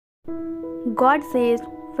God says,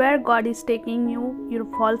 where God is taking you, your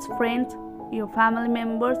false friends, your family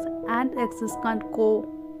members, and exes can't go.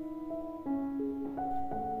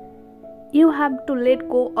 You have to let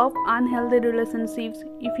go of unhealthy relationships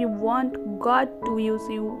if you want God to use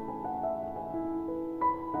you.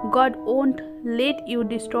 God won't let you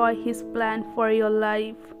destroy His plan for your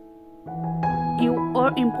life. You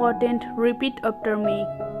are important. Repeat after me.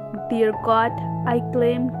 Dear God, I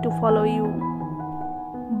claim to follow you.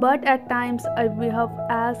 But at times I behave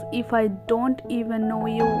as if I don't even know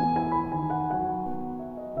you.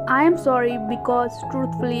 I am sorry because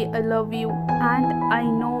truthfully I love you and I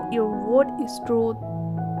know your word is truth.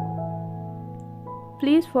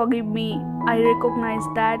 Please forgive me. I recognize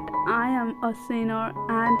that I am a sinner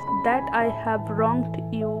and that I have wronged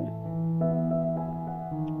you.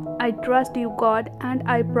 I trust you, God, and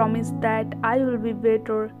I promise that I will be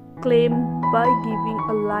better. Claim by giving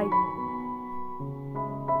a light.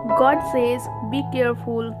 God says, be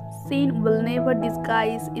careful. Sin will never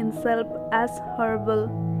disguise itself as horrible.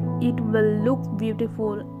 It will look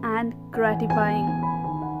beautiful and gratifying.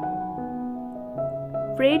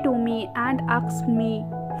 Pray to me and ask me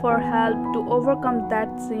for help to overcome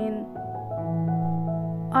that sin.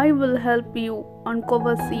 I will help you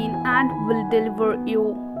uncover sin and will deliver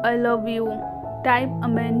you. I love you. Type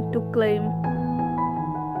Amen to claim.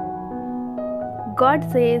 God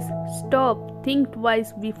says, stop, think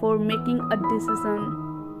twice before making a decision.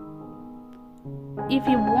 If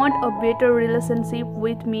you want a better relationship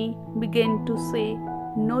with me, begin to say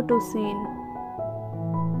no to sin.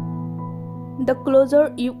 The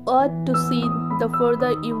closer you are to sin, the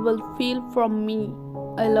further you will feel from me.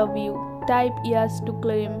 I love you. Type yes to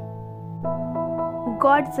claim.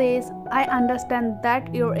 God says, I understand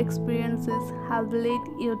that your experiences have led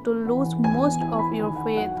you to lose most of your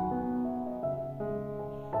faith.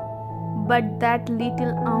 But that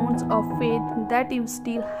little ounce of faith that you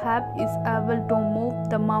still have is able to move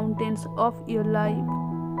the mountains of your life.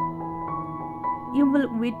 You will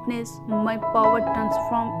witness my power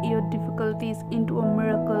transform your difficulties into a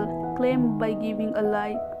miracle. Claim by giving a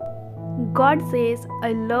like. God says,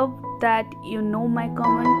 I love that you know my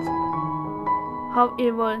commands.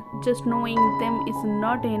 However, just knowing them is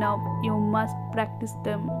not enough. You must practice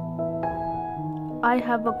them. I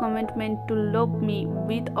have a commitment to love me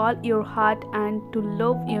with all your heart and to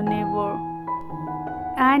love your neighbor.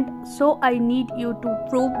 And so I need you to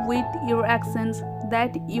prove with your actions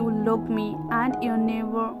that you love me and your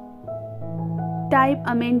neighbor. Type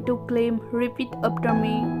Amen to claim. Repeat after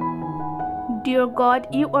me. Dear God,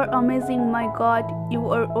 you are amazing, my God. You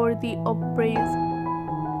are worthy of praise.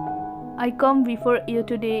 I come before you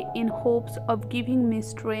today in hopes of giving me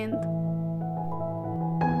strength.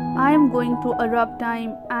 I am going through a rough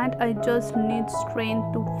time and I just need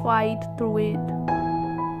strength to fight through it.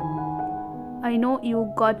 I know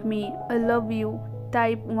you got me. I love you.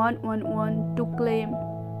 Type 111 to claim.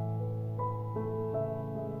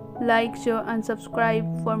 Like, share and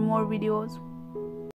subscribe for more videos.